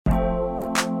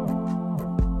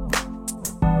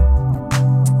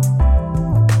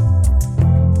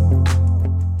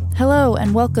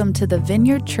and welcome to the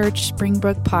Vineyard Church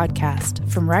Springbrook podcast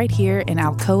from right here in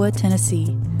Alcoa,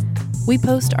 Tennessee. We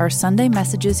post our Sunday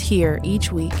messages here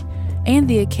each week and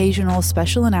the occasional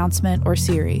special announcement or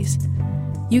series.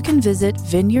 You can visit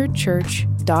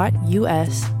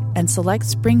vineyardchurch.us and select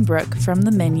Springbrook from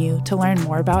the menu to learn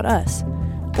more about us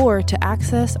or to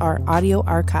access our audio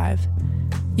archive.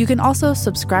 You can also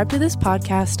subscribe to this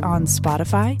podcast on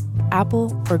Spotify,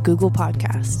 Apple, or Google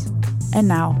Podcasts. And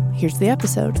now, here's the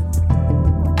episode.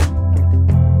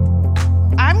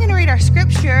 I'm going to read our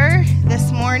scripture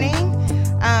this morning.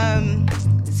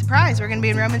 Surprise, we're going to be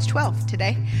in Romans 12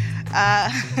 today.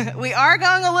 We are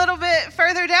going a little bit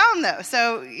further down, though,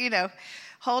 so,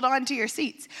 hold on to your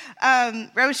seats.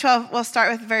 Romans 12, we'll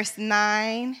start with verse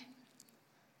 9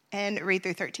 and read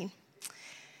through 13.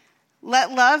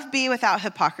 Let love be without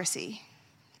hypocrisy.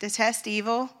 Detest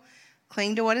evil.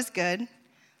 Cling to what is good.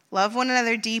 Love one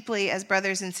another deeply as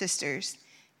brothers and sisters.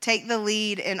 Take the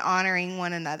lead in honoring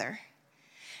one another.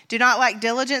 Do not lack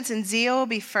diligence and zeal.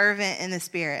 Be fervent in the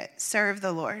Spirit. Serve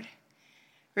the Lord.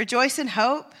 Rejoice in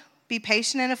hope. Be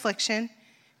patient in affliction.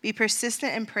 Be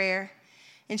persistent in prayer.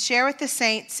 And share with the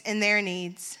saints in their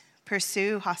needs.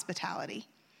 Pursue hospitality.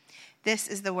 This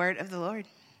is the word of the Lord.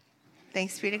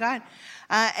 Thanks be to God.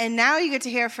 And now you get to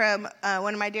hear from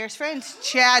one of my dearest friends,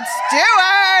 Chad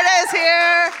Stewart is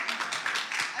here.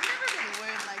 I've never been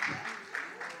wooed like that.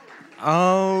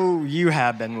 Oh, you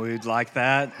have been wooed like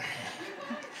that.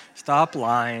 Stop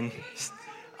lying.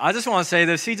 I just want to say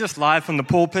this. He just lied from the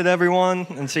pulpit, everyone,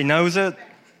 and she knows it.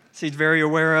 She's very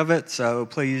aware of it, so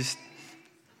please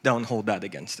don't hold that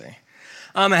against her.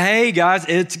 Hey guys,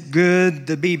 it's good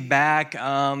to be back.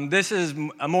 This is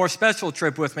a more special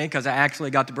trip with me because I actually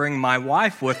got to bring my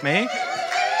wife with me.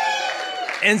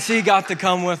 And she got to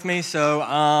come with me,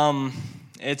 so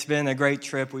it's been a great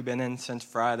trip. We've been in since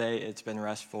Friday. It's been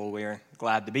restful. We're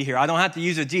glad to be here. I don't have to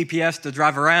use a GPS to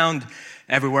drive around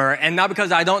everywhere, and not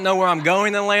because I don't know where I'm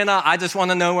going in Atlanta. I just want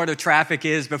to know where the traffic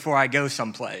is before I go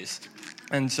someplace.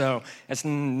 And so it's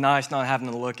nice not having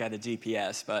to look at a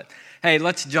GPS. But hey,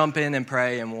 let's jump in and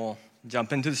pray, and we'll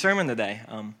jump into the sermon today.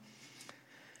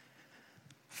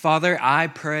 Father, I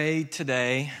pray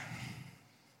today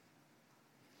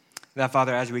that,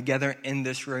 Father, as we gather in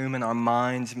this room and our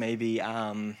minds maybe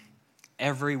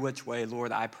every which way,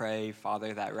 Lord, I pray,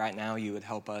 Father, that right now you would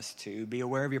help us to be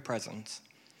aware of your presence.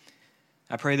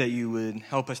 I pray that you would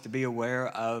help us to be aware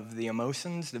of the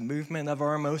emotions, the movement of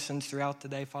our emotions throughout the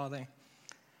day, Father.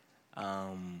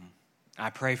 I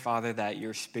pray, Father, that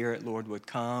your Spirit, Lord, would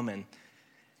come and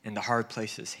in the hard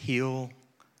places heal.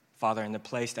 Father, in the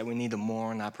place that we need to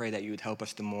mourn, I pray that you would help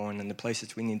us to mourn. In the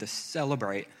places we need to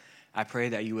celebrate, I pray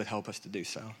that you would help us to do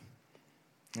so.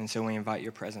 And so we invite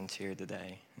your presence here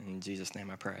today. In Jesus' name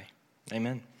I pray.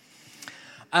 Amen.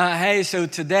 Hey, so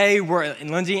today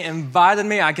Lindsay invited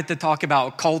me. I get to talk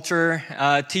about culture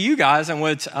to you guys, in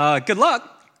which good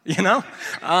luck.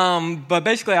 But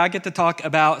basically I get to talk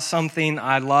about something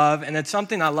I love, and it's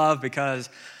something I love because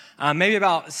maybe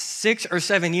about 6 or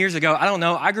 7 years ago, I don't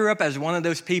know, I grew up as one of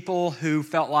those people who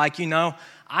felt like,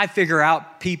 I figure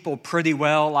out people pretty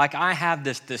well. Like I have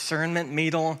this discernment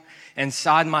needle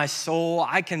inside my soul.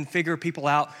 I can figure people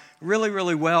out really,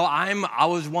 really well. I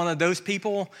was one of those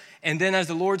people. And then as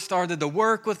the Lord started to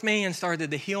work with me and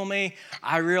started to heal me,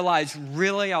 I realized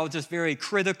really I was just very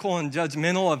critical and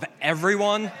judgmental of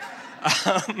everyone.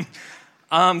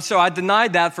 So I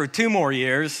denied that for 2 more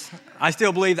years. I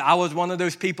still believe I was one of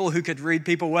those people who could read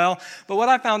people well. But what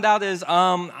I found out is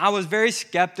I was very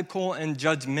skeptical and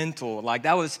judgmental. Like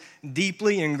that was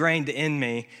deeply ingrained in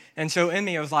me. And so in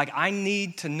me, I was like, I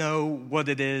need to know what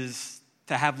it is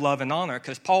to have love and honor,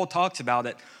 because Paul talks about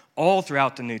it all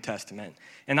throughout the New Testament.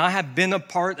 And I have been a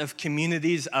part of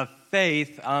communities of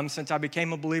faith since I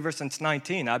became a believer since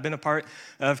 19. I've been a part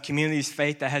of communities of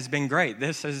faith that has been great.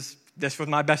 This was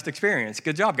my best experience.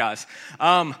 Good job, guys.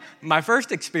 My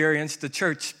first experience, the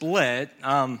church split.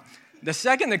 The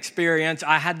second experience,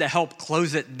 I had to help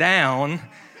close it down.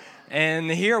 And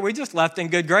here we just left in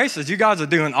good graces. You guys are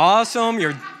doing awesome.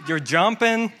 You're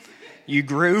jumping. You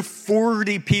grew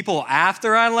 40 people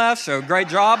after I left, so great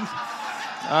job.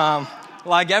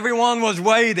 Like everyone was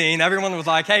waiting. Everyone was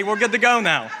like, hey, we're good to go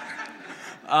now.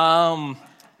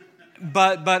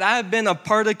 But I've been a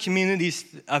part of communities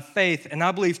of faith, and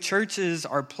I believe churches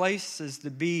are places to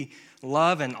be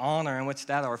love and honor in which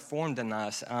that are formed in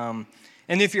us. And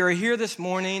if you're here this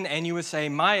morning and you would say,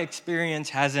 my experience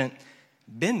hasn't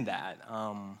been that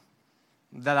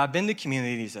I've been to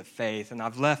communities of faith and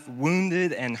I've left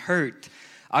wounded and hurt,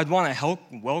 I'd want to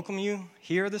welcome you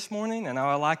here this morning. And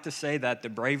I would like to say that the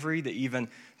bravery to even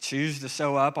choose to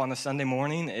show up on a Sunday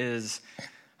morning is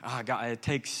God, it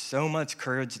takes so much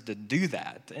courage to do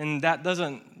that. And that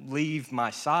doesn't leave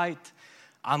my sight.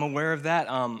 I'm aware of that.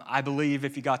 I believe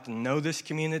if you got to know this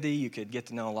community, you could get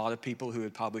to know a lot of people who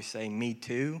would probably say, me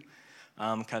too,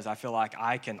 because I feel like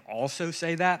I can also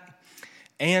say that.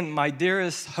 And my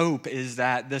dearest hope is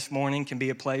that this morning can be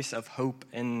a place of hope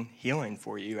and healing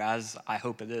for you, as I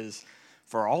hope it is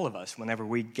for all of us whenever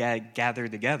we gather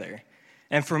together.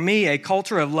 And for me, a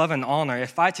culture of love and honor, it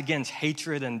fights against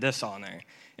hatred and dishonor.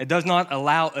 It does not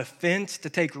allow offense to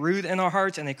take root in our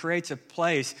hearts, and it creates a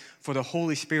place for the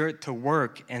Holy Spirit to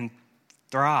work and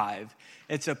thrive.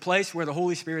 It's a place where the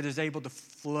Holy Spirit is able to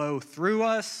flow through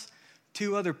us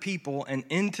to other people and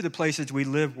into the places we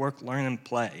live, work, learn, and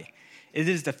play. It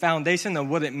is the foundation of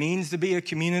what it means to be a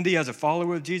community as a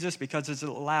follower of Jesus, because it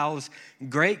allows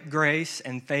great grace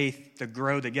and faith to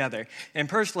grow together. And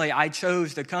personally, I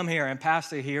chose to come here and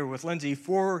pastor here with Lindsay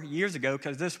 4 years ago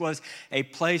because this was a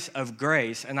place of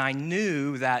grace. And I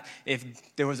knew that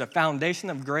if there was a foundation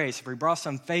of grace, if we brought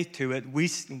some faith to it,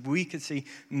 we could see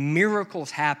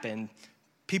miracles happen,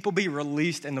 people be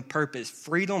released into purpose,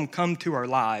 freedom come to our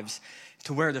lives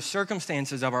to where the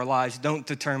circumstances of our lives don't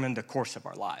determine the course of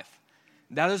our life.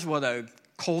 That is what a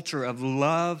culture of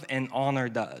love and honor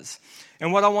does.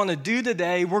 And what I want to do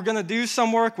today, we're going to do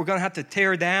some work. We're going to have to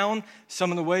tear down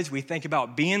some of the ways we think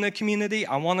about being a community.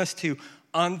 I want us to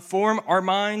unform our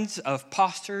minds of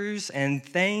postures and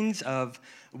things, of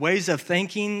ways of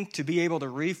thinking, to be able to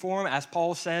reform, as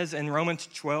Paul says in Romans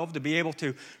 12, to be able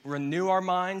to renew our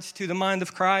minds to the mind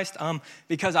of Christ.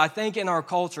 Because I think in our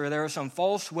culture, there are some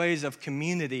false ways of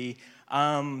community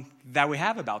that we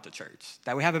have about the church,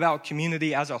 that we have about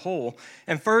community as a whole.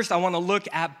 And first, I want to look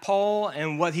at Paul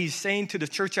and what he's saying to the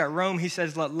church at Rome. He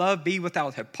says, let love be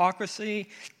without hypocrisy,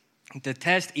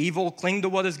 detest evil, cling to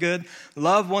what is good,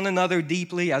 love one another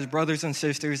deeply as brothers and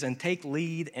sisters, and take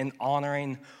lead in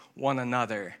honoring one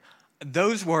another.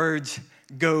 Those words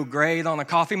go great on a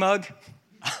coffee mug.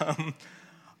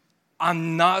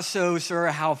 I'm not so sure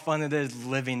how fun it is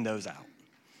living those out.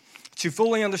 To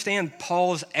fully understand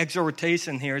Paul's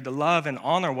exhortation here to love and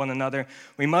honor one another,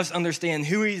 we must understand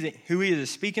who he is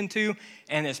speaking to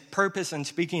and his purpose in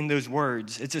speaking those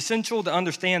words. It's essential to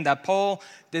understand that Paul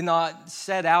did not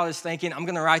set out as thinking, I'm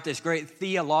going to write this great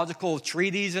theological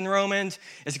treatise in Romans.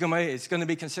 It's going to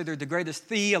be considered the greatest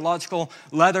theological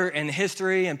letter in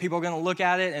history, and people are going to look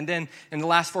at it. And then in the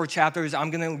last 4 chapters, I'm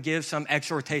going to give some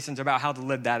exhortations about how to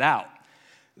live that out.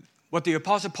 What the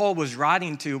Apostle Paul was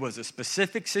writing to was a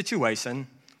specific situation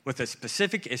with a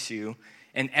specific issue,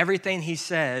 and everything he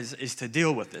says is to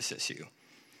deal with this issue.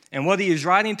 And what he is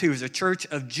writing to is a church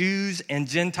of Jews and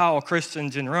Gentile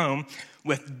Christians in Rome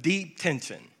with deep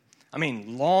tension. I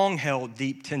mean, long-held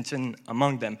deep tension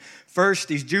among them. First,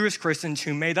 these Jewish Christians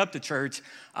who made up the church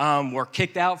were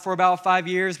kicked out for about 5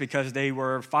 years because they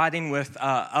were fighting with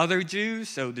other Jews.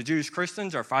 So the Jewish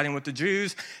Christians are fighting with the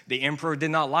Jews. The emperor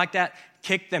did not like that,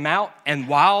 kicked them out. And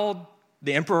while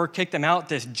the emperor kicked them out,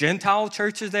 this Gentile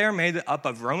church is there made up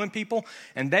of Roman people,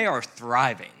 and they are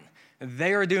thriving.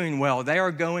 They are doing well. They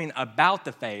are going about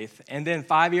the faith. And then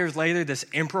 5 years later, this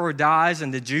emperor dies,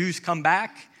 and the Jews come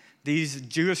back, these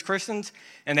Jewish Christians,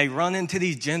 and they run into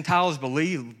these Gentiles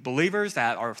believers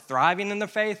that are thriving in the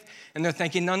faith, and they're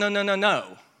thinking,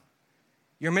 no.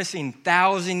 You're missing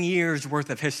 1,000 years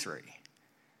worth of history.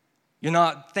 You're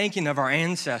not thinking of our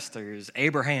ancestors,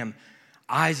 Abraham,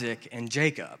 Isaac, and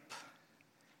Jacob.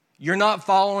 You're not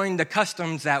following the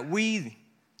customs that we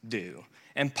do.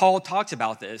 And Paul talks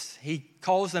about this. He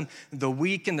calls them the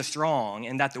weak and the strong,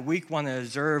 and that the weak want to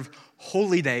observe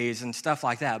holy days and stuff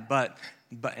like that. But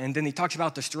and then he talks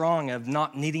about the strong of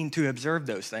not needing to observe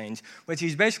those things, which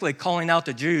he's basically calling out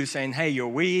the Jews saying, hey, you're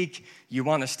weak, you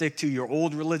want to stick to your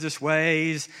old religious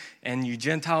ways, and you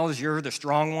Gentiles, you're the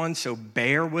strong ones, so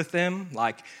bear with them,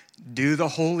 like do the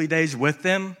holy days with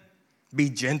them, be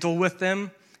gentle with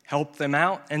them, help them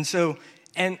out.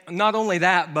 And not only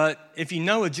that, but if you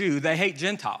know a Jew, they hate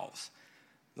Gentiles.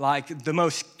 Like the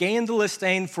most scandalous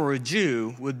thing for a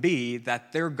Jew would be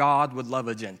that their God would love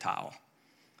a Gentile.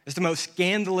 It's the most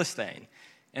scandalous thing.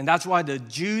 And that's why the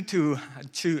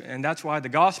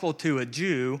gospel to a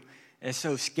Jew is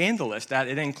so scandalous that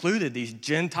it included these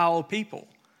Gentile people.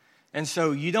 And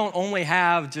so you don't only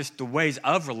have just the ways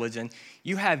of religion,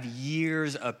 you have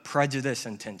years of prejudice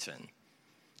and tension.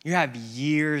 You have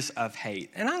years of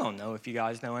hate. And I don't know if you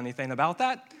guys know anything about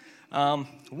that.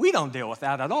 We don't deal with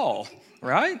that at all,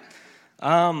 right?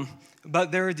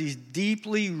 But there are these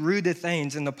deeply rooted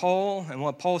things in Paul, and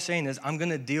what Paul's saying is, I'm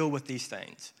going to deal with these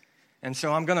things. And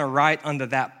so I'm going to write under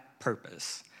that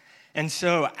purpose. And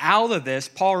so out of this,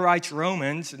 Paul writes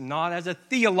Romans not as a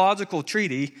theological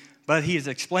treatise, but he is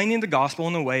explaining the gospel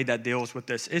in a way that deals with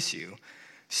this issue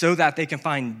so that they can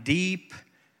find deep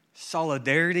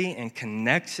solidarity and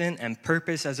connection and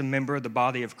purpose as a member of the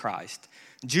body of Christ.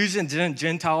 Jews and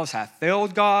Gentiles have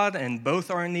failed God, and both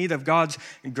are in need of God's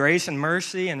grace and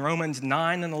mercy. In Romans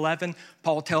 9 and 11,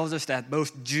 Paul tells us that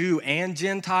both Jew and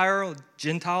Gentile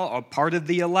are part of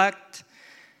the elect,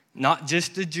 not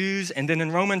just the Jews. And then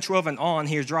in Romans 12 and on,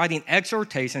 he is writing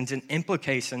exhortations and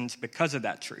implications because of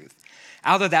that truth.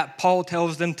 Out of that, Paul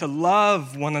tells them to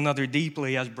love one another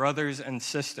deeply as brothers and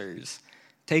sisters.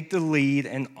 Take the lead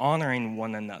in honoring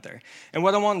one another. And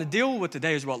what I want to deal with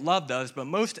today is what love does, but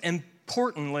most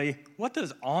importantly, what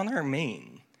does honor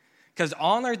mean? Because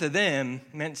honor to them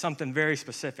meant something very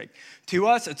specific. To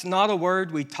us, it's not a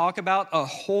word we talk about a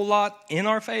whole lot in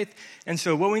our faith. And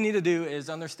so what we need to do is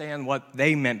understand what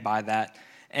they meant by that.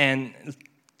 And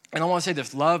I want to say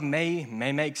this, love may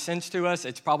make sense to us.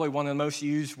 It's probably one of the most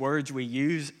used words we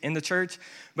use in the church.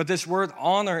 But this word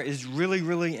honor is really,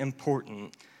 really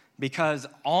important because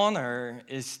honor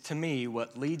is, to me,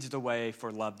 what leads the way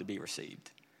for love to be received.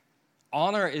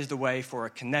 Honor is the way for a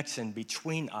connection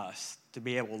between us to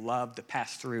be able to love to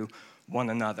pass through one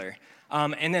another.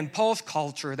 And in Paul's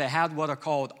culture, they had what are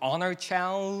called honor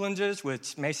challenges,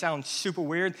 which may sound super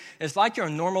weird. It's like your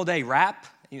normal day battle.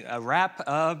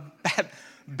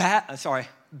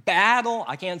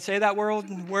 I can't say that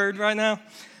word right now.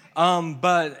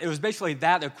 But it was basically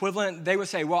that equivalent. They would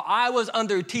say, well, I was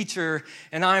under a teacher,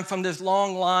 and I'm from this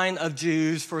long line of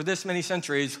Jews for this many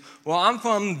centuries. Well, I'm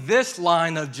from this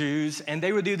line of Jews, and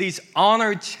they would do these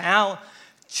honor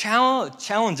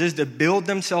challenges to build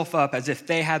themselves up as if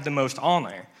they had the most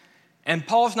honor. And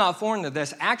Paul's not foreign to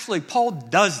this. Actually, Paul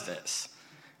does this,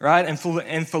 right? In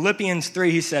Philippians 3,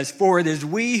 he says, for it is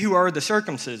we who are the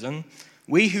circumcision,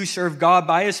 we who serve God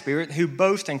by his Spirit, who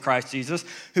boast in Christ Jesus,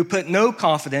 who put no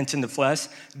confidence in the flesh,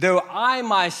 though I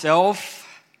myself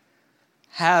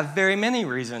have very many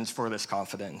reasons for this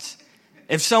confidence.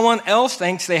 If someone else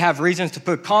thinks they have reasons to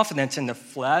put confidence in the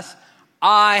flesh,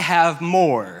 I have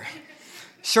more.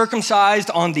 Circumcised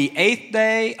on the 8th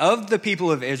day of the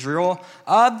people of Israel,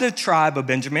 of the tribe of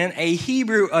Benjamin, a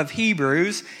Hebrew of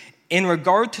Hebrews, in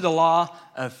regard to the law,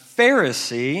 a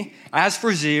Pharisee, as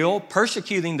for zeal,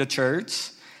 persecuting the church,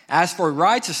 as for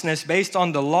righteousness based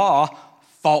on the law,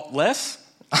 faultless.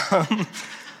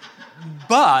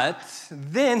 But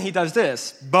then he does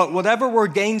this, but whatever were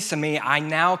gains to me, I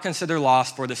now consider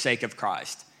loss for the sake of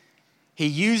Christ. He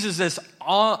uses this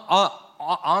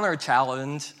honor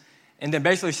challenge and then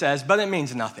basically says, but it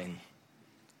means nothing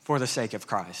for the sake of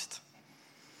Christ.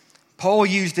 Paul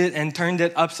used it and turned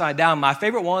it upside down. My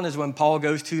favorite one is when Paul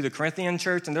goes to the Corinthian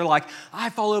church and they're like, I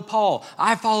follow Paul,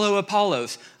 I follow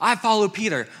Apollos, I follow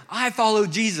Peter, I follow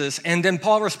Jesus. And then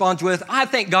Paul responds with, I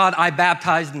thank God I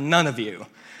baptized none of you.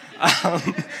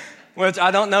 Which I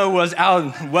don't know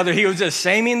whether he was just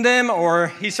shaming them or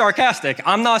he's sarcastic.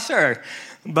 I'm not sure.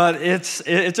 But it's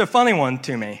a funny one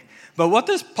to me. But what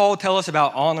does Paul tell us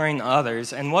about honoring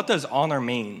others, and what does honor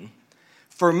mean?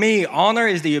 For me, honor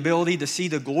is the ability to see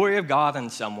the glory of God in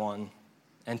someone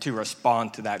and to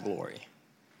respond to that glory.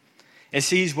 It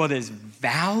sees what is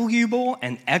valuable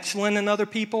and excellent in other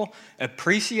people,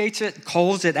 appreciates it,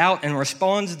 calls it out, and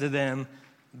responds to them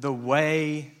the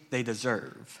way they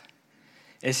deserve.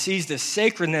 It sees the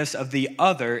sacredness of the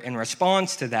other and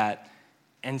responds to that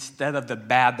instead of the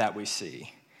bad that we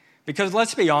see. Because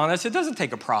let's be honest, it doesn't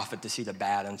take a prophet to see the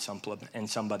bad in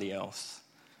somebody else.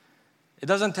 It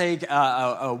doesn't take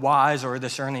a wise or a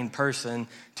discerning person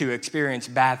to experience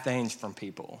bad things from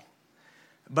people.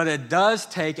 But it does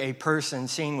take a person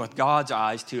seeing with God's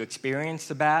eyes to experience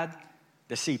the bad,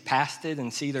 to see past it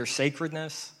and see their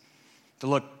sacredness, to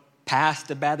look past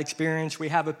the bad experience we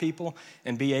have with people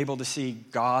and be able to see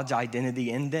God's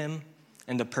identity in them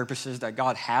and the purposes that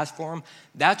God has for them.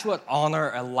 That's what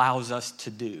honor allows us to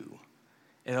do.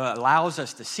 It allows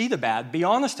us to see the bad, be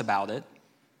honest about it,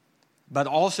 but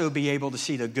also be able to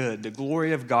see the good, the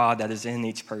glory of God that is in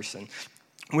each person.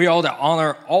 We ought to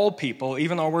honor all people,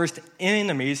 even our worst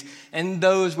enemies, and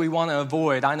those we want to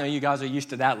avoid. I know you guys are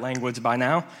used to that language by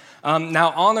now.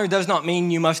 Now, honor does not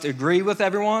mean you must agree with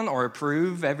everyone or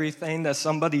approve everything that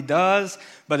somebody does,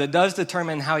 but it does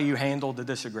determine how you handle the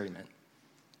disagreement.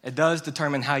 It does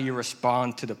determine how you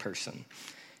respond to the person.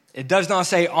 It does not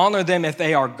say honor them if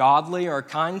they are godly or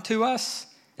kind to us.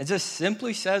 It just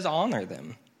simply says honor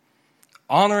them.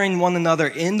 Honoring one another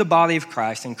in the body of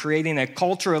Christ and creating a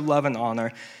culture of love and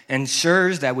honor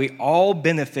ensures that we all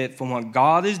benefit from what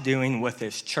God is doing with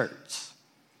his church.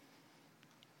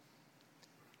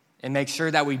 It makes sure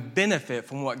that we benefit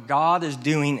from what God is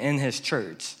doing in his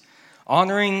church.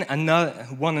 Honoring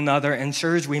one another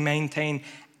ensures we maintain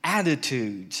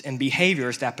attitudes and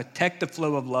behaviors that protect the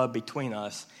flow of love between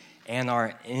us and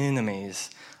our enemies.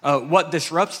 What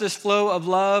disrupts this flow of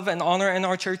love and honor in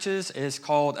our churches is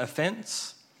called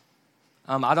offense.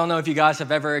 I don't know if you guys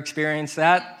have ever experienced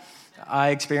that.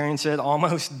 I experience it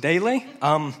almost daily.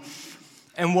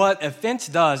 And what offense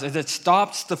does is it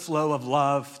stops the flow of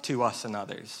love to us and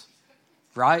others,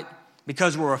 right?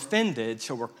 Because we're offended,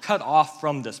 so we're cut off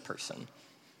from this person.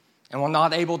 And we're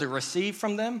not able to receive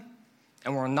from them,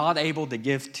 and we're not able to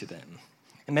give to them.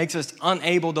 It makes us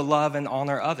unable to love and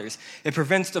honor others. It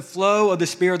prevents the flow of the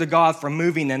Spirit of God from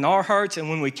moving in our hearts, and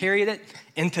when we carry it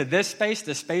into this space,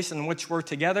 the space in which we're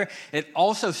together, it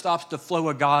also stops the flow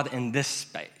of God in this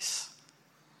space.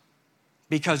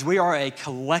 Because we are a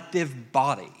collective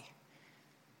body,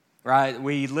 right?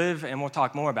 We live, and we'll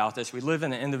talk more about this, we live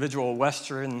in an individual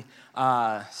Western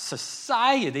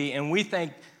society, and we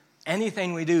think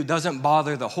anything we do doesn't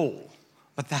bother the whole.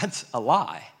 But that's a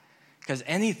lie, because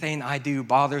anything I do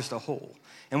bothers the whole.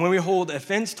 And when we hold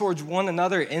offense towards one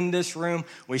another in this room,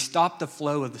 we stop the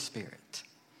flow of the Spirit.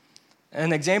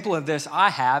 An example of this I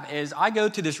have is I go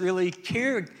to this really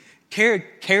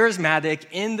charismatic,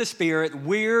 in the Spirit,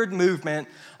 weird movement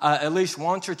at least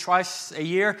once or twice a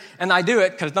year. And I do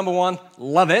it because, number one,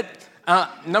 love it.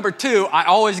 Number two, I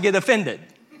always get offended.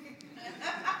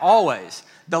 Always.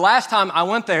 The last time I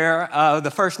went there,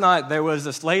 the first night, there was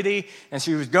this lady, and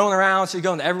she was going around, she was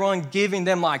going to everyone, giving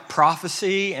them like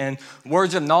prophecy and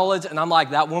words of knowledge, and I'm like,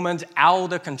 that woman's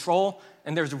out of control.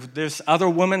 And there's this other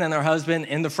woman and her husband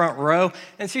in the front row,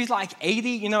 and she's like 80,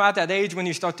 you know, at that age when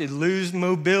you start to lose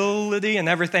mobility and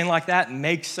everything like that, it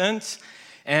makes sense.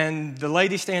 And the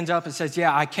lady stands up and says,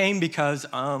 yeah, I came because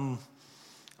I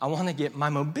want to get my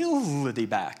mobility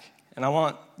back, and I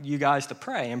want you guys to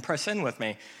pray and press in with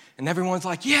me. And everyone's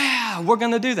like, yeah, we're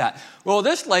going to do that. Well,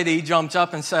 this lady jumps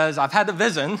up and says, I've had a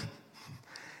vision.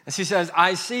 And she says,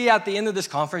 I see at the end of this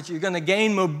conference, you're going to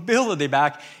gain mobility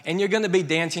back, and you're going to be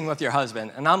dancing with your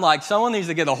husband. And I'm like, someone needs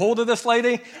to get a hold of this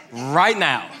lady right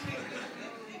now.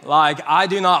 Like, I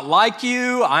do not like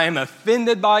you. I am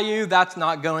offended by you. That's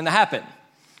not going to happen.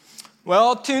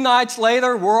 Well, 2 nights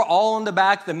later, we're all in the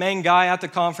back. The main guy at the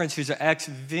conference, who's an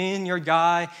ex-vineyard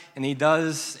guy, and he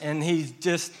just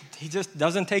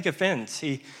doesn't take offense.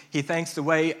 He thinks the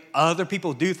way other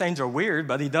people do things are weird,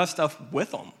 but he does stuff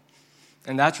with them.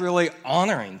 And that's really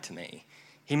honoring to me.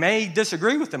 He may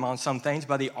disagree with them on some things,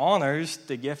 but he honors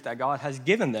the gift that God has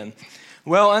given them.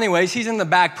 Well, anyways, he's in the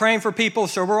back praying for people,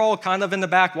 so we're all kind of in the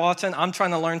back watching. I'm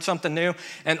trying to learn something new.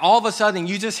 And all of a sudden,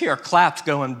 you just hear claps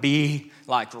going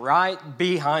right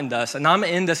behind us. And I'm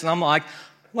in this, and I'm like,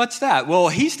 what's that? Well,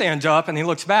 he stands up, and he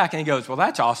looks back, and he goes, well,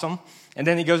 that's awesome. And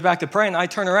then he goes back to pray, and I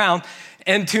turn around,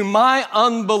 and to my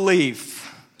unbelief,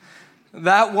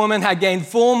 that woman had gained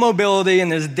full mobility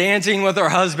and is dancing with her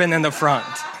husband in the front.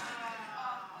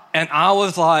 And I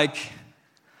was like,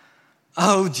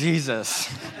 oh,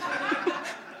 Jesus.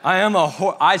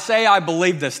 I say I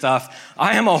believe this stuff.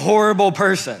 I am a horrible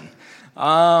person.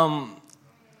 And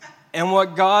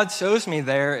what God shows me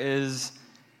there is,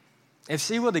 if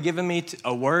she would have given me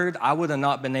a word, I would have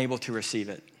not been able to receive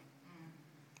it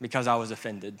because I was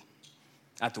offended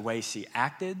at the way she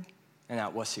acted and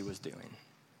at what she was doing.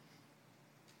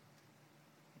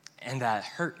 And that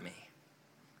hurt me.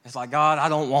 It's like, God, I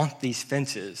don't want these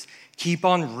fences. Keep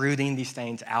on rooting these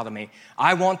things out of me.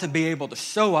 I want to be able to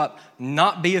show up,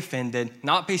 not be offended,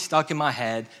 not be stuck in my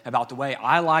head about the way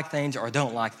I like things or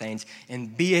don't like things,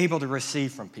 and be able to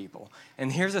receive from people.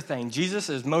 And here's the thing. Jesus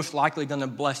is most likely going to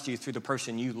bless you through the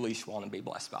person you least want to be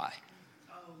blessed by.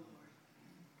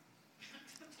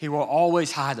 He will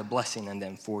always hide a blessing in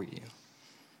them for you.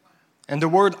 And the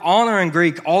word honor in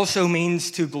Greek also means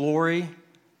to glory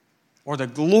or to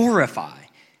glorify.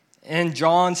 In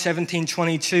John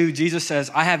 17:22, Jesus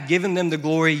says, I have given them the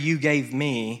glory you gave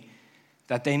me,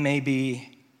 that they may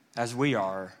be as we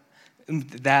are,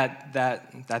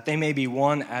 that they may be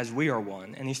one as we are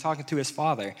one. And he's talking to his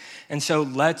Father. And so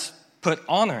let's put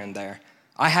honor in there.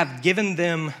 I have given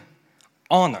them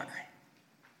honor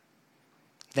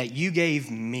that you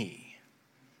gave me.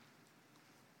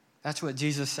 That's what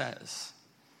Jesus says.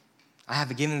 I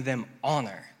have given them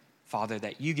honor, Father,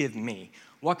 that you give me.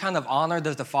 What kind of honor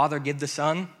does the Father give the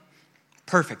Son?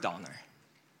 Perfect honor.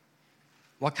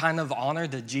 What kind of honor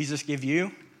did Jesus give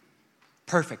you?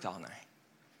 Perfect honor.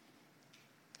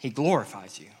 He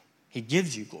glorifies you. He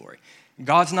gives you glory.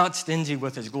 God's not stingy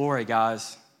with his glory,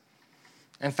 guys.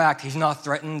 In fact, he's not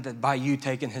threatened by you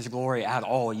taking his glory at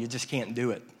all. You just can't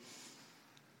do it.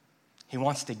 He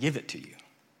wants to give it to you.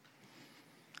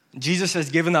 Jesus has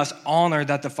given us honor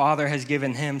that the Father has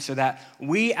given him so that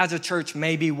we as a church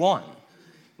may be one.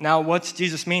 Now, what's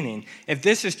Jesus meaning? If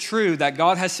this is true, that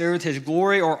God has shared his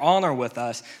glory or honor with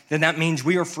us, then that means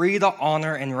we are free to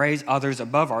honor and raise others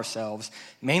above ourselves,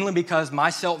 mainly because my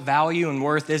self-value and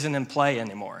worth isn't in play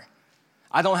anymore.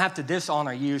 I don't have to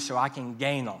dishonor you so I can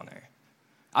gain honor.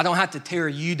 I don't have to tear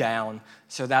you down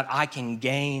so that I can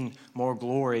gain more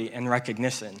glory and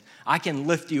recognition. I can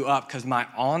lift you up because my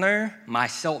honor, my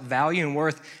self-value and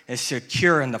worth is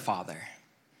secure in the Father.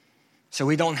 So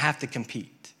we don't have to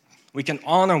compete. We can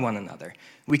honor one another.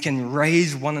 We can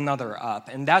raise one another up.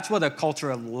 And that's what a culture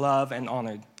of love and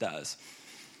honor does.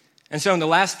 And so in the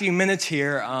last few minutes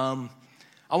here, I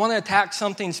want to attack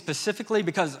something specifically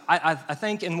because I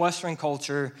think in Western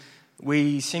culture,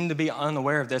 we seem to be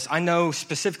unaware of this. I know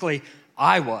specifically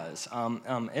I was.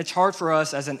 It's hard for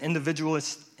us as an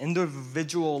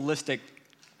individualistic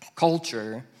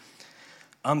culture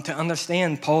to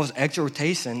understand Paul's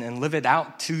exhortation and live it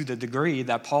out to the degree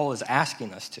that Paul is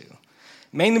asking us to.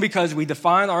 Mainly because we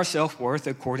define our self-worth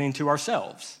according to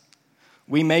ourselves.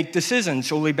 We make decisions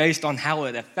solely based on how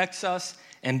it affects us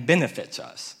and benefits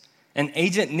us. And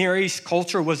ancient Near East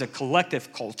culture was a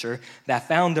collective culture that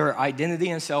found their identity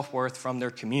and self-worth from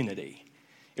their community.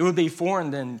 It would be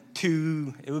foreign to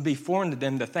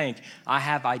them to think, I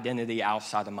have identity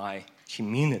outside of my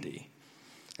community.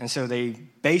 And so they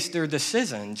based their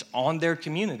decisions on their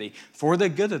community, for the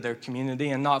good of their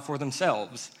community and not for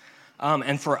themselves.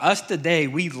 And for us today,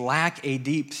 we lack a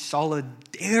deep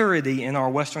solidarity in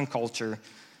our Western culture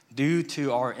due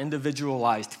to our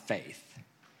individualized faith.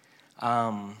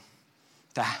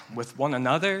 With one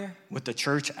another, with the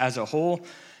church as a whole.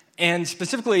 And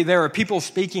specifically, there are people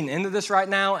speaking into this right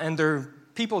now, and they're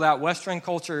people that Western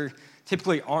culture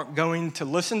typically aren't going to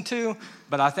listen to,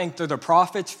 but I think they're the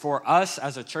prophets for us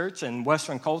as a church in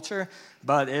Western culture,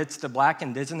 but it's the Black,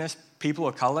 indigenous people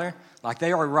of color. Like,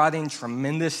 they are writing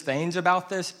tremendous things about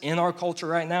this in our culture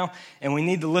right now, and we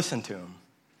need to listen to them.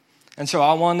 And so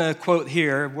I want to quote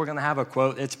here, we're going to have a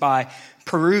quote. It's by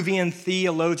Peruvian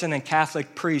theologian and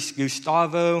Catholic priest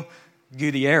Gustavo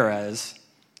Gutierrez,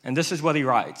 and this is what he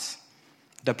writes.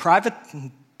 The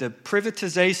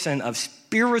privatization of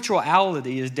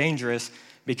spirituality is dangerous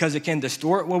because it can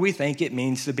distort what we think it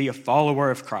means to be a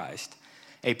follower of Christ.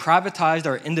 A privatized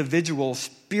or individual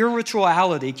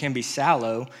spirituality can be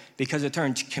shallow because it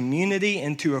turns community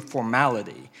into a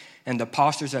formality and the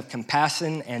postures of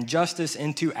compassion and justice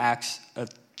into acts of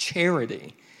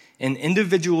charity. In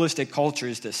individualistic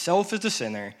cultures, the self is the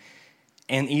center,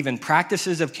 and even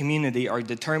practices of community are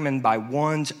determined by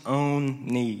one's own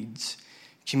needs.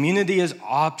 Community is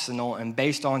optional and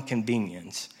based on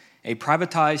convenience. A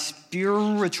privatized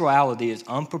spirituality is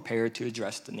unprepared to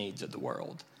address the needs of the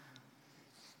world.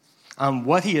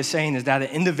 What he is saying is that an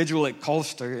individualistic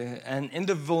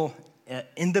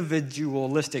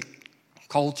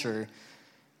culture,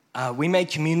 we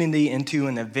make community into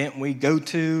an event we go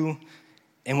to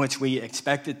in which we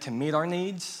expect it to meet our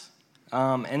needs.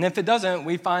 And if it doesn't,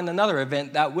 we find another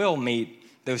event that will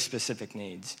meet those specific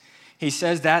needs. He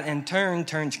says that in turn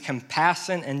turns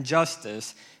compassion and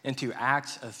justice into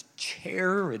acts of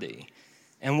charity.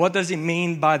 And what does he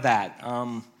mean by that?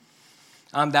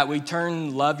 That we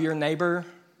turn love your neighbor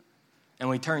and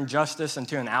we turn justice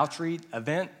into an outreach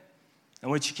event in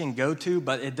which you can go to,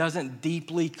 but it doesn't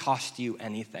deeply cost you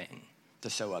anything to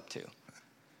show up to.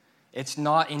 It's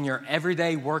not in your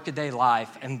everyday workaday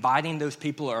life inviting those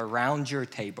people around your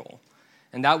table.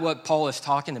 And that's what Paul is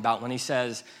talking about when he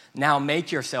says, now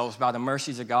make yourselves by the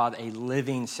mercies of God a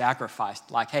living sacrifice.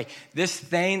 Like, hey, this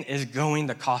thing is going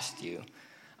to cost you.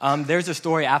 There's a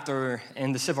story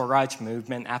in the civil rights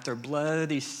movement after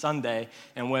Bloody Sunday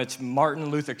in which Martin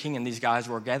Luther King and these guys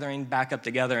were gathering back up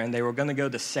together and they were going to go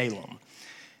to Salem.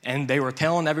 And they were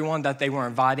telling everyone that they were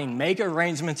inviting, make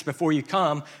arrangements before you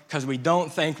come because we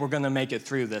don't think we're going to make it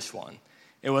through this one.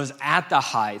 It was at the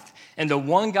height. And the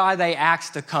one guy they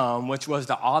asked to come, which was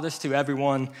the oddest to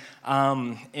everyone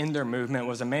in their movement,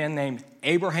 was a man named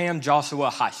Abraham Joshua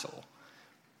Heschel,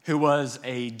 who was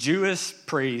a Jewish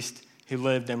priest who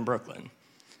lived in Brooklyn.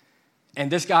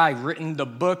 And this guy written the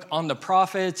book on the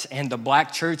prophets, and the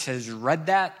black church has read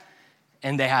that,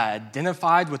 and they had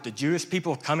identified with the Jewish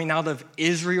people coming out of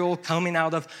Israel, coming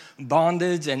out of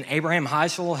bondage, and Abraham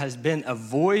Heschel has been a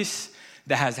voice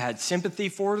that has had sympathy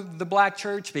for the black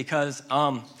church because,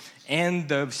 and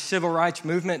the civil rights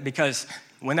movement, because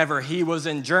whenever he was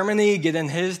in Germany getting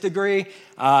his degree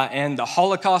and the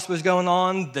Holocaust was going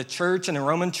on, the church and the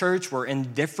Roman church were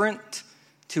indifferent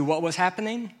to what was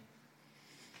happening.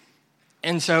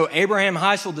 And so Abraham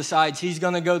Heisel decides he's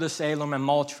going to go to Salem and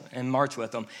march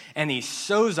with them. And he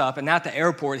shows up, and at the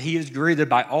airport, he is greeted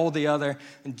by all the other,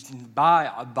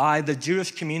 by the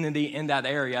Jewish community in that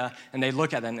area. And they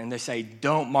look at him and they say,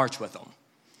 don't march with them.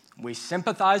 We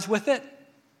sympathize with it.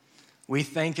 We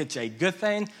think it's a good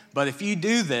thing. But if you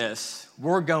do this,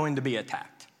 we're going to be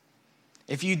attacked.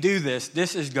 If you do this,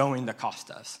 this is going to cost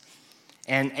us.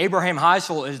 And Abraham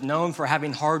Heisel is known for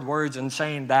having hard words and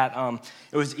saying that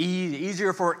it was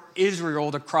easier for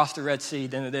Israel to cross the Red Sea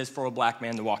than it is for a black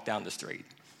man to walk down the street.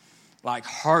 Like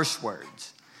harsh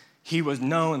words. He was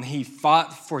known, he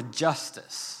fought for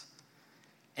justice.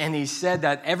 And he said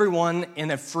that everyone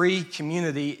in a free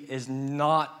community is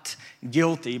not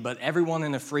guilty, but everyone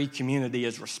in a free community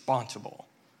is responsible.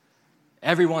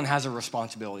 Everyone has a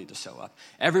responsibility to show up.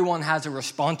 Everyone has a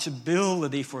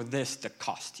responsibility for this to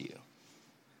cost you.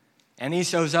 And he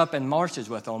shows up and marches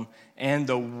with them. And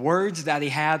the words that he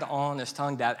had on his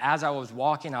tongue, that as I was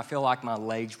walking, I feel like my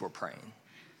legs were praying.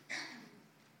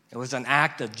 It was an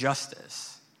act of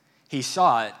justice. He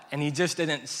saw it, and he just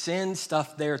didn't send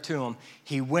stuff there to him.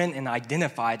 He went and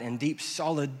identified in deep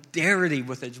solidarity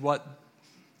with what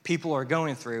people are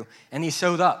going through. And he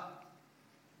showed up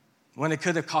when it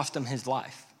could have cost him his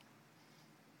life.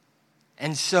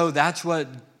 And so that's what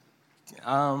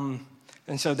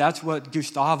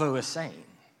Gustavo is saying,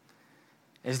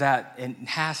 is that it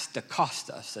has to cost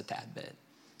us a tad bit.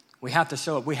 We have to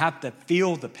show up. We have to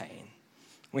feel the pain.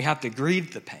 We have to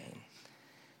grieve the pain.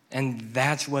 And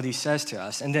that's what he says to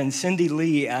us. And then Cindy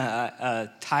Lee,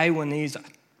 a Taiwanese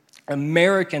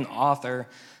American author,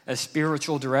 a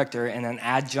spiritual director, and an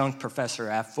adjunct professor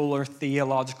at Fuller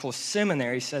Theological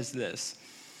Seminary, says this: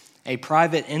 a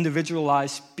private,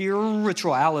 individualized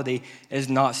spirituality is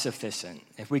not sufficient.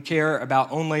 If we care about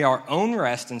only our own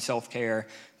rest and self-care,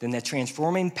 then the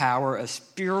transforming power of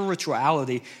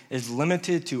spirituality is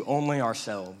limited to only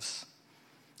ourselves.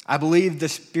 I believe the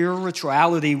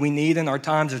spirituality we need in our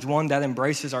times is one that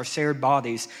embraces our shared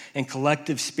bodies and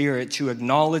collective spirit to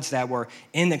acknowledge that we're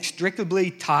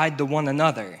inextricably tied to one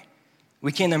another.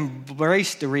 We can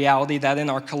embrace the reality that in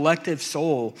our collective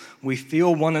soul, we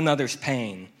feel one another's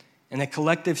pain. In a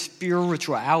collective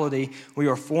spirituality, we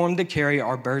are formed to carry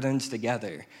our burdens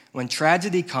together. When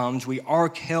tragedy comes, we all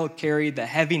carry the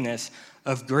heaviness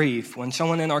of grief. When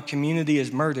someone in our community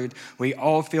is murdered, we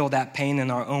all feel that pain in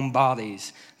our own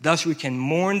bodies. Thus, we can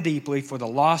mourn deeply for the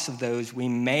loss of those we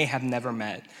may have never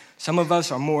met. Some of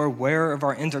us are more aware of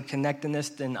our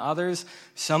interconnectedness than others.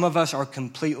 Some of us are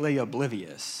completely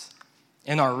oblivious.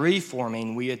 In our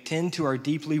reforming, we attend to our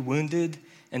deeply wounded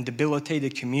and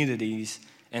debilitated communities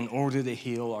in order to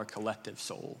heal our collective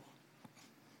soul.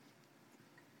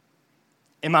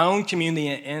 In my own community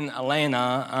in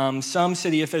Atlanta, some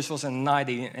city officials in the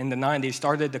 90s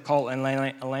started to call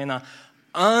Atlanta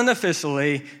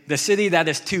unofficially the city that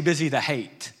is too busy to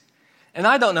hate. And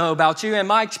I don't know about you, in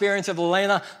my experience of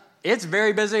Atlanta, it's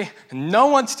very busy. No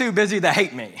one's too busy to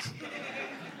hate me.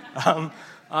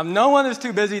 No one is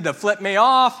too busy to flip me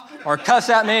off or cuss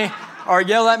at me or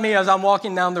yell at me as I'm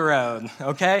walking down the road,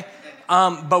 okay?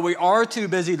 But we are too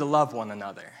busy to love one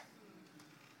another.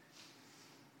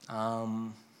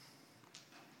 And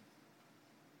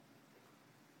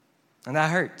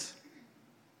that hurts.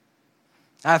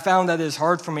 I found that it's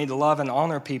hard for me to love and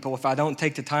honor people if I don't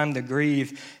take the time to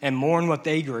grieve and mourn what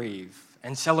they grieve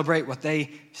and celebrate what they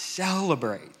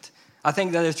celebrate. I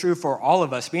think that is true for all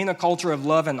of us. Being a culture of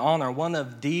love and honor, one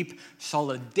of deep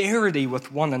solidarity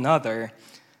with one another.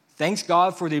 Thanks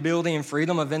God for the ability and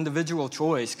freedom of individual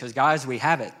choice, because guys, we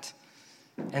have it.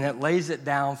 And it lays it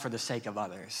down for the sake of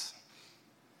others.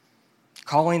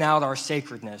 Calling out our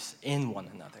sacredness in one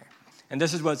another. And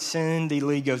this is what Cindy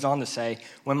Lee goes on to say: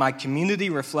 when my community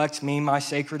reflects me, my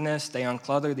sacredness, they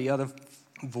unclutter the other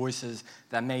voices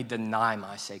that may deny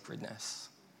my sacredness.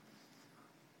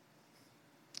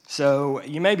 So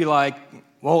you may be like,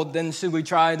 well, then should we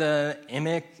try to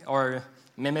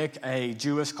mimic a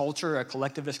Jewish culture, a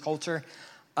collectivist culture?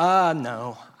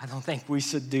 No, I don't think we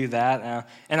should do that.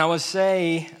 And I would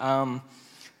say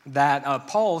that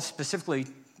Paul specifically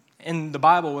in the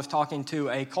Bible was talking to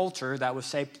a culture that was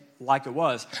shaped like it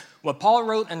was. What Paul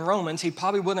wrote in Romans, he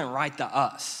probably wouldn't write to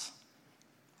us,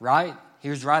 right? He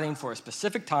was writing for a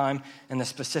specific time and a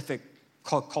specific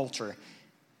culture.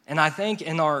 And I think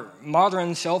in our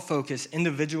modern self-focused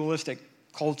individualistic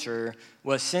culture,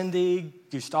 what Cindy,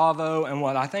 Gustavo, and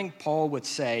what I think Paul would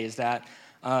say is that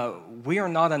we are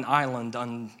not an island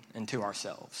unto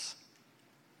ourselves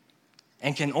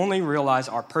and can only realize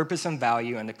our purpose and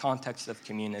value in the context of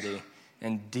community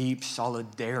and deep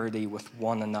solidarity with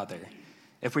one another.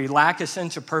 If we lack a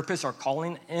sense of purpose or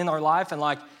calling in our life, and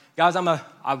like Guys,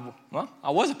 I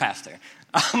was a pastor.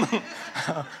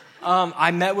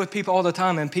 I met with people all the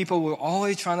time, and people were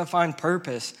always trying to find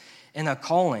purpose in a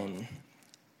calling.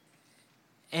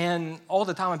 And all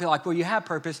the time I'd be like, well, you have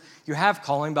purpose, you have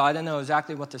calling, but I didn't know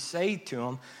exactly what to say to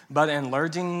them. But in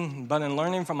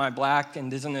learning from my Black,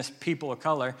 Indigenous people of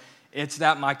color, it's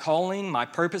that my calling, my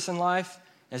purpose in life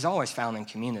is always found in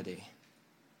community.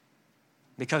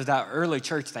 Because that early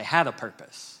church, they had a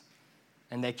purpose,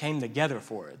 and they came together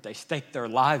for it. They staked their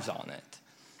lives on it.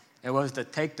 It was to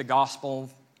take the gospel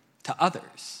to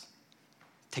others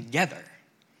together.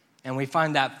 And we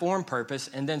find that form purpose,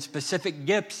 and then specific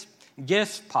gifts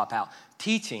pop out.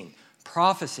 Teaching,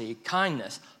 prophecy,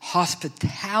 kindness,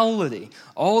 hospitality.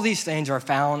 All these things are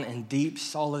found in deep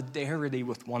solidarity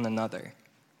with one another.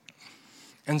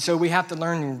 And so we have to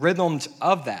learn rhythms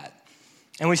of that.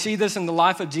 And we see this in the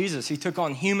life of Jesus. He took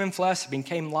on human flesh,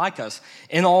 became like us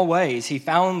in all ways. He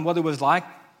found what it was like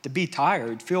to be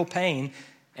tired, feel pain,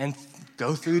 and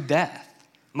go through death.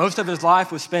 Most of his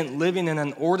life was spent living in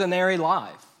an ordinary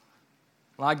life,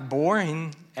 like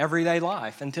boring everyday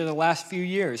life until the last few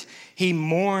years. He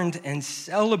mourned and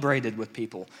celebrated with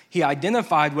people. He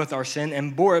identified with our sin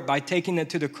and bore it by taking it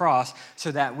to the cross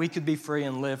so that we could be free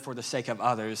and live for the sake of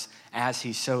others as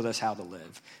he showed us how to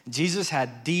live. Jesus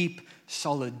had deep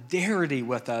solidarity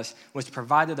with us, which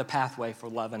provided a pathway for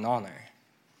love and honor.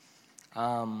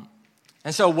 And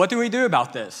so what do we do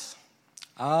about this?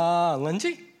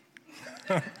 Lindsay?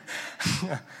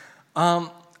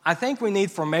 I think we need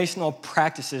formational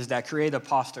practices that create a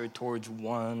posture towards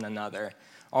one another.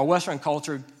 Our Western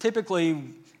culture typically,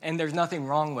 and there's nothing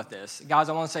wrong with this. Guys,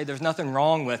 I want to say there's nothing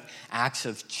wrong with acts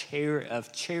of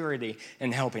charity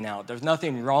and helping out. There's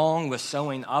nothing wrong with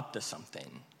showing up to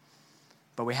something.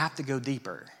 But we have to go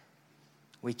deeper.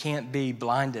 We can't be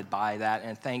blinded by that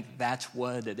and think that's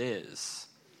what it is.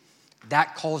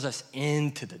 That calls us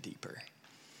into the deeper.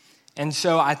 And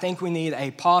so I think we need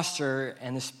a posture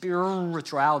and a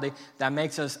spirituality that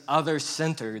makes us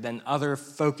other-centered and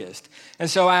other-focused. And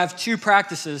so I have two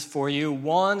practices for you.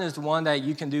 One is the one that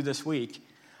you can do this week.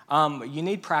 You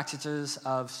need practices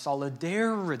of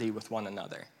solidarity with one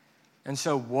another. And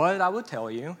so what I would tell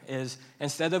you is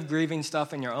instead of grieving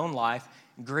stuff in your own life,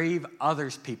 grieve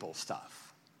others' people's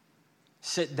stuff.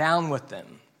 Sit down with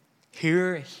them.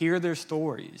 Hear their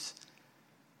stories.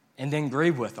 And then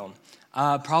grieve with them.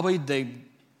 Probably the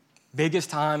biggest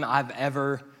time I've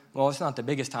ever, well, it's not the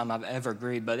biggest time I've ever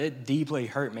grieved, but it deeply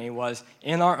hurt me was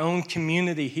in our own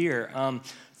community here.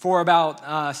 For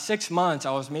about 6 months,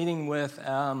 I was meeting with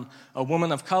a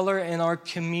woman of color in our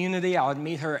community. I would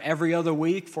meet her every other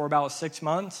week for about 6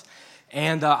 months.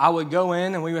 And I would go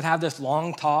in and we would have this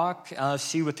long talk.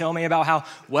 She would tell me about how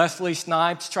Wesley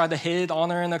Snipes tried to hit on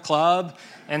her in the club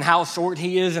and how short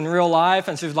he is in real life.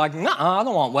 And she was like, "Nuh-uh, I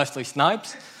don't want Wesley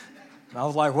Snipes." And I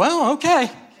was like, well,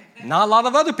 okay. Not a lot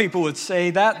of other people would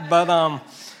say that, but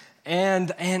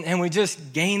and we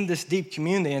just gained this deep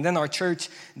community. And then our church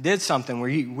did something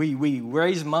where we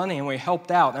raised money and we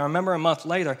helped out. And I remember a month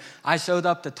later, I showed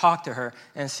up to talk to her,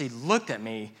 and she looked at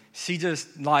me. She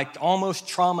just like almost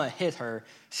trauma hit her.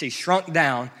 She shrunk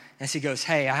down, and she goes,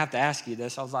 "Hey, I have to ask you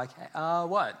this." I was like,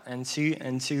 "What?" And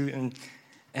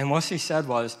what she said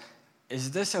was,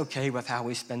 "Is this okay with how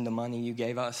we spend the money you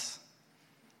gave us?"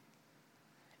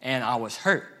 And I was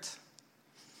hurt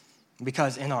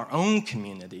because in our own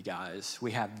community, guys,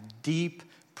 we have deep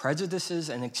prejudices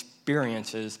and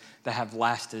experiences that have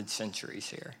lasted centuries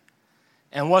here.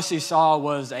 And what she saw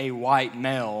was a white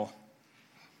male,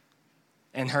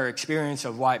 and her experience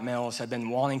of white males had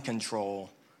been wanting control,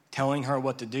 telling her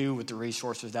what to do with the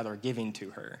resources that are given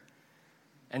to her.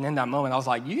 And in that moment, I was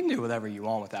like, you can do whatever you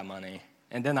want with that money.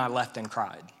 And then I left and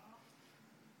cried.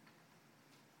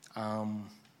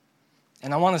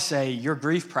 And I want to say your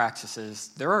grief practices,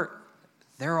 they're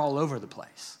all over the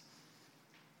place.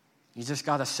 You just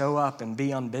got to show up and be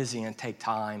unbusy and take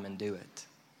time and do it.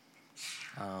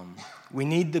 We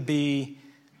need to be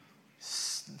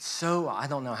so, I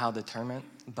don't know how to term it,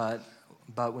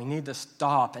 but we need to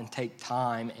stop and take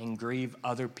time and grieve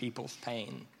other people's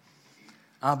pain.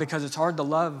 Because it's hard to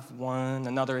love one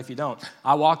another if you don't.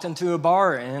 I walked into a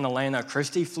bar in Atlanta.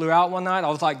 Christy flew out one night. I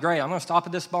was like, great, I'm going to stop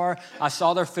at this bar. I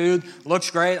saw their food. Looks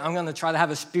great. I'm going to try to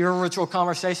have a spiritual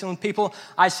conversation with people.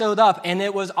 I showed up, and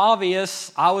it was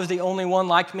obvious I was the only one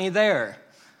like me there.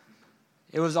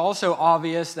 It was also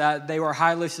obvious that they were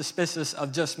highly suspicious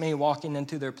of just me walking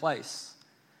into their place.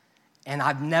 And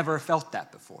I've never felt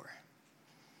that before.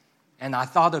 And I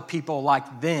thought of people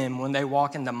like them when they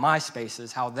walk into my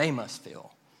spaces, how they must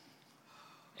feel.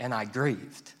 And I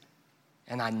grieved.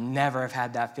 And I never have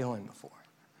had that feeling before.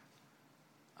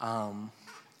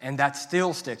 And that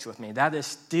still sticks with me. That is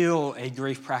still a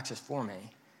grief practice for me.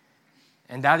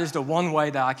 And that is the one way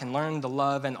that I can learn to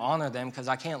love and honor them, because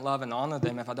I can't love and honor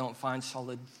them if I don't find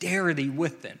solidarity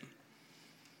with them.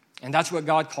 And that's what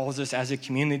God calls us as a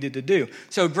community to do.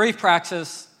 So grief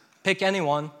practice, pick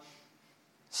anyone,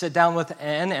 sit down with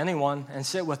anyone and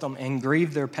sit with them and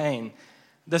grieve their pain.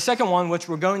 The second one, which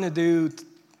we're going to do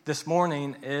this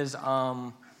morning, is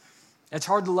it's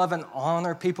hard to love and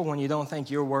honor people when you don't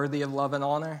think you're worthy of love and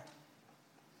honor,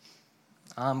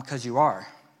 because you are.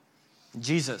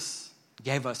 Jesus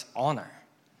gave us honor,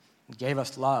 gave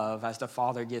us love as the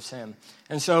Father gives him.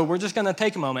 And so we're just going to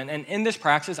take a moment. And in this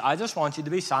practice, I just want you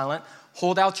to be silent,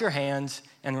 hold out your hands,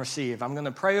 and receive. I'm going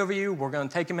to pray over you. We're going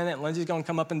to take a minute. Lindsay's going to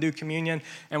come up and do communion,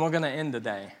 and we're going to end the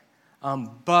day.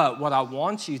 But what I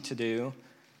want you to do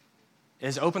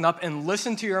is open up and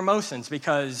listen to your emotions,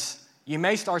 because you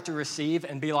may start to receive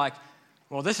and be like,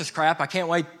 well, this is crap. I can't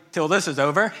wait till this is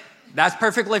over. That's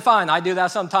perfectly fine. I do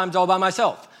that sometimes all by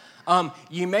myself.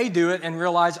 You may do it and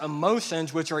realize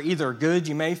emotions which are either good,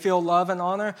 you may feel love and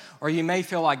honor, or you may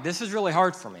feel like this is really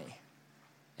hard for me.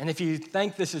 And if you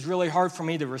think this is really hard for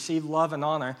me to receive love and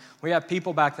honor, we have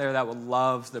people back there that would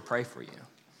love to pray for you.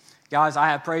 Guys, I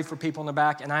have prayed for people in the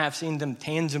back, and I have seen them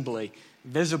tangibly,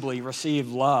 visibly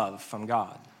receive love from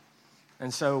God.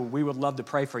 And so we would love to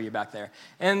pray for you back there.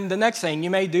 And the next thing, you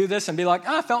may do this and be like,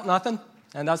 I felt nothing.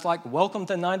 And that's like, welcome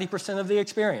to 90% of the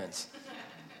experience.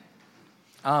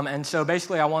 And so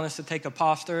basically, I want us to take a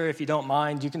posture. If you don't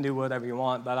mind, you can do whatever you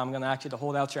want, but I'm going to ask you to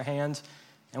hold out your hands,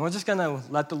 and we're just going to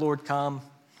let the Lord come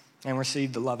and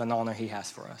receive the love and honor he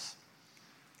has for us.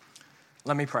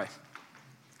 Let me pray.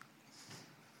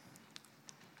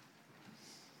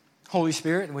 Holy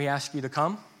Spirit, we ask you to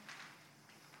come.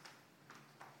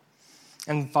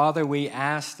 And Father, we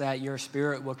ask that your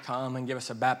Spirit will come and give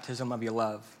us a baptism of your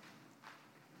love,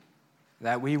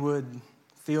 that we would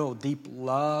feel deep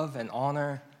love and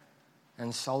honor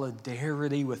and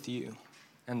solidarity with you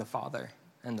and the Father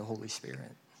and the Holy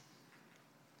Spirit.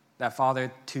 That,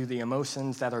 Father, to the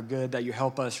emotions that are good, that you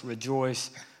help us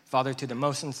rejoice. Father, to the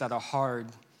emotions that are hard,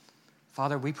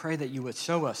 Father, we pray that you would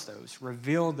show us those,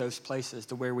 reveal those places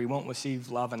to where we won't receive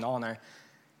love and honor,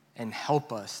 and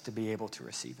help us to be able to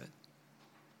receive it.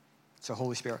 So,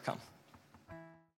 Holy Spirit, come.